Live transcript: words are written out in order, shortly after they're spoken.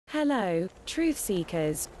Hello, truth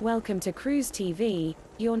seekers, welcome to Krouzzlife TV,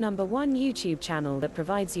 your #1 YouTube channel that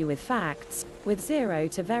provides you with facts, with zero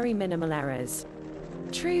to very minimal errors.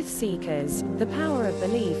 Truth seekers, the power of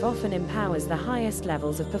belief often empowers the highest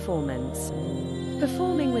levels of performance.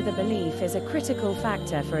 Performing with a belief is a critical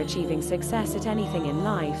factor for achieving success at anything in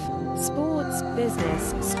life. Sports,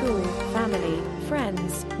 business, school, family,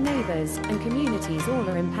 friends, neighbors, and communities all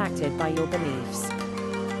are impacted by your beliefs.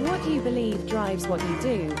 What you believe drives what you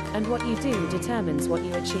do, and what you do determines what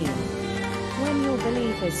you achieve. When your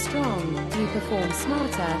belief is strong, you perform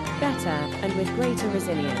smarter, better, and with greater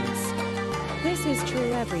resilience. This is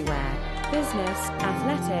true everywhere: business,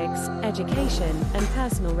 athletics, education, and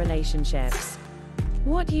personal relationships.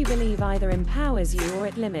 What you believe either empowers you or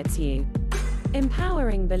it limits you.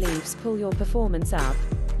 Empowering beliefs pull your performance up,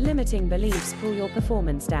 limiting beliefs pull your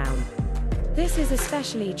performance down. This is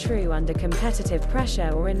especially true under competitive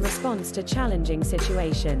pressure or in response to challenging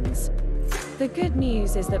situations. The good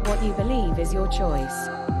news is that what you believe is your choice.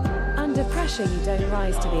 Under pressure, you don't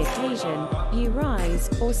rise to the occasion, you rise,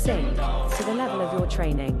 or sink, to the level of your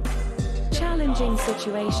training. Challenging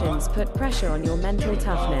situations put pressure on your mental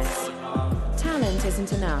toughness. Talent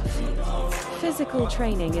isn't enough. Physical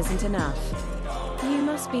training isn't enough. You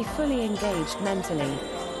must be fully engaged mentally.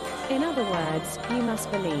 In other words, you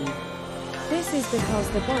must believe. This is because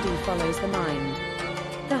the body follows the mind.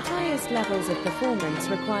 The highest levels of performance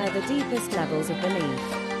require the deepest levels of belief.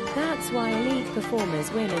 That's why elite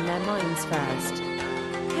performers win in their minds first.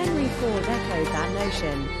 Henry Ford echoed that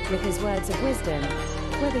notion, with his words of wisdom: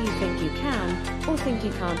 whether you think you can, or think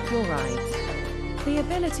you can't, you're right. The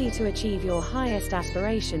ability to achieve your highest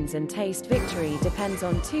aspirations and taste victory depends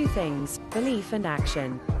on two things: belief and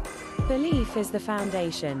action. Belief is the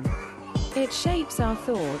foundation. It shapes our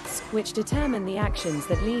thoughts, which determine the actions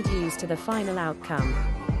that lead you to the final outcome.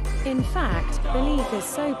 In fact, belief is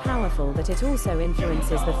so powerful that it also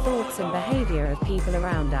influences the thoughts and behavior of people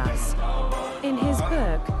around us. In his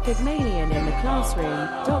book, Pygmalion in the Classroom,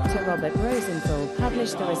 Dr. Robert Rosenthal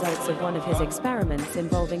published the results of one of his experiments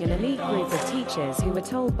involving an elite group of teachers who were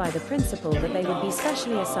told by the principal that they would be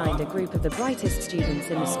specially assigned a group of the brightest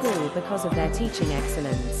students in the school because of their teaching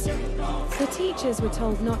excellence. The teachers were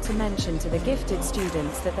told not to mention to the gifted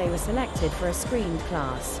students that they were selected for a screened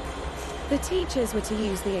class. The teachers were to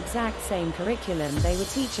use the exact same curriculum they were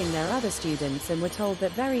teaching their other students and were told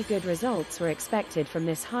that very good results were expected from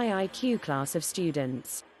this high IQ class of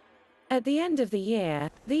students. At the end of the year,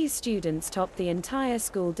 these students topped the entire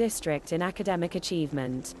school district in academic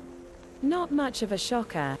achievement. Not much of a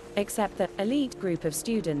shocker, except that an elite group of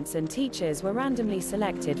students and teachers were randomly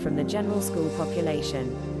selected from the general school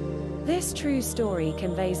population. This true story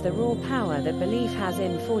conveys the raw power that belief has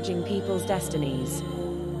in forging people's destinies.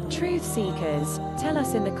 Truth seekers, tell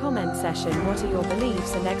us in the comment section, what are your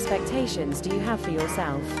beliefs and expectations do you have for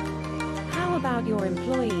yourself? How about your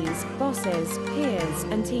employees, bosses, peers,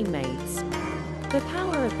 and teammates? The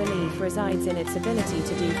power of belief resides in its ability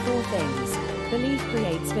to do four things. Belief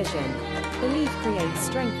creates vision. Belief creates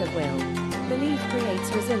strength of will. Belief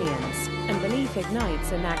creates resilience. And belief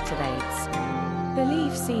ignites and activates.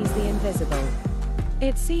 Belief sees the invisible.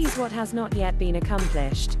 It sees what has not yet been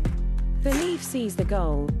accomplished. Belief sees the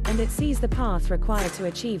goal, and it sees the path required to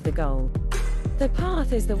achieve the goal. The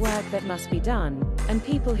path is the work that must be done, and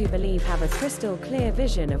people who believe have a crystal clear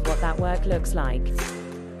vision of what that work looks like.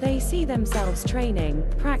 They see themselves training,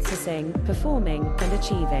 practicing, performing, and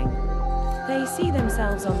achieving. They see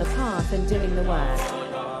themselves on the path and doing the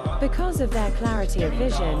work. Because of their clarity of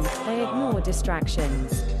vision, they ignore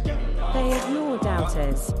distractions. They ignore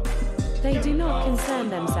doubters. They do not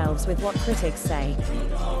concern themselves with what critics say.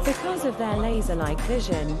 Because of their laser-like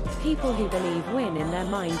vision, people who believe win in their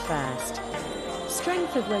mind first.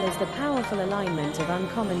 Strength of will is the powerful alignment of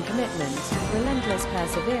uncommon commitment, relentless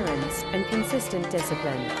perseverance, and consistent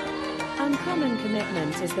discipline. Uncommon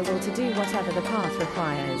commitment is the will to do whatever the path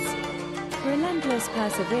requires. Relentless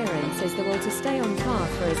perseverance is the will to stay on path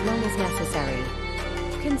for as long as necessary.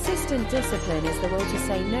 Consistent discipline is the will to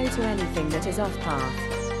say no to anything that is off path.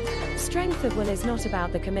 Strength of will is not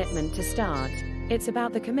about the commitment to start, it's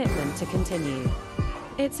about the commitment to continue.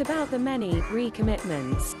 It's about the many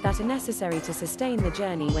recommitments that are necessary to sustain the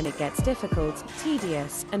journey when it gets difficult,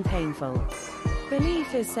 tedious, and painful.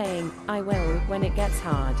 Belief is saying, I will, when it gets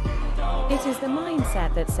hard. It is the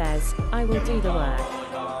mindset that says, I will do the work.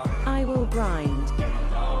 I will grind.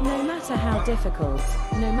 No matter how difficult,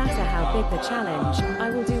 no matter how big the challenge, I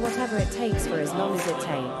will do whatever it takes for as long as it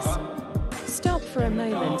takes. Stop for a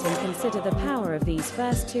moment and consider the power of these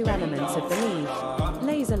first two elements of belief: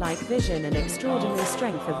 laser-like vision and extraordinary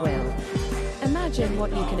strength of will. Imagine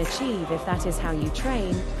what you can achieve if that is how you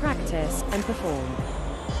train, practice, and perform.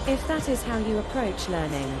 If that is how you approach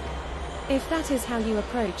learning. If that is how you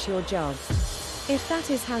approach your job. If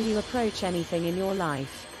that is how you approach anything in your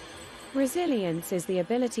life. Resilience is the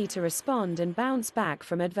ability to respond and bounce back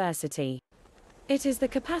from adversity. It is the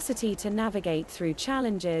capacity to navigate through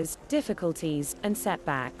challenges, difficulties, and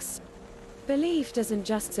setbacks. Belief doesn't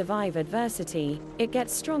just survive adversity, it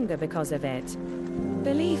gets stronger because of it.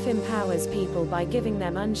 Belief empowers people by giving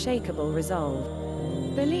them unshakable resolve.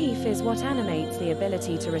 Belief is what animates the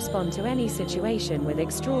ability to respond to any situation with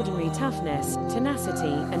extraordinary toughness,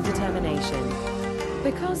 tenacity, and determination.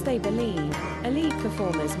 Because they believe, elite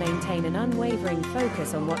performers maintain an unwavering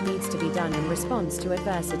focus on what needs to be done in response to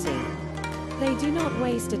adversity. They do not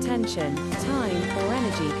waste attention, time, or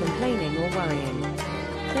energy complaining or worrying.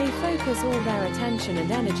 They focus all their attention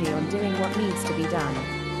and energy on doing what needs to be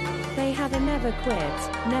done. They have a never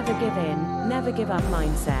quit, never give in, never give up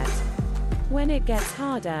mindset. When it gets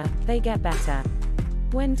harder, they get better.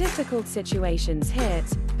 When difficult situations hit,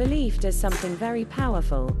 belief does something very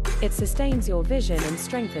powerful. It sustains your vision and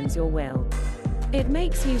strengthens your will. It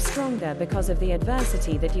makes you stronger because of the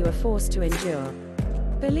adversity that you are forced to endure.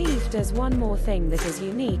 Belief does one more thing that is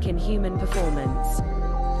unique in human performance.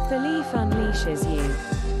 Belief unleashes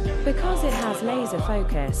you. Because it has laser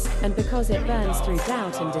focus, and because it burns through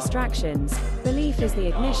doubt and distractions, belief is the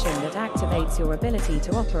ignition that activates your ability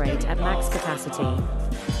to operate at max capacity.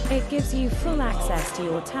 It gives you full access to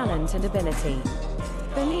your talent and ability.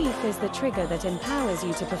 Belief is the trigger that empowers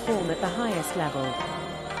you to perform at the highest level.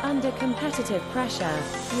 Under competitive pressure,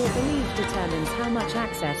 your belief determines how much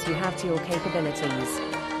access you have to your capabilities.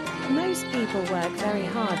 Most people work very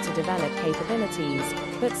hard to develop capabilities,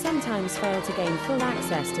 but sometimes fail to gain full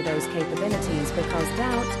access to those capabilities because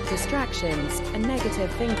doubt, distractions, and negative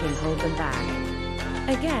thinking hold them back.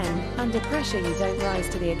 Again, under pressure you don't rise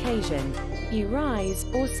to the occasion, you rise,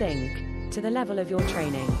 or sink, to the level of your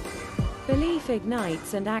training. Belief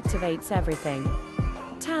ignites and activates everything.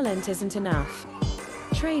 Talent isn't enough.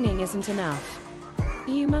 Training isn't enough.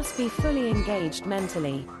 You must be fully engaged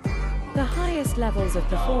mentally. The highest levels of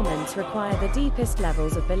performance require the deepest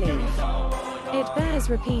levels of belief. It bears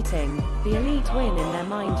repeating, the elite win in their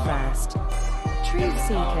mind first. Truth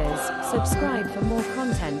seekers, subscribe for more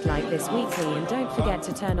content like this weekly and don't forget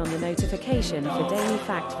to turn on the notification for daily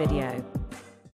fact video.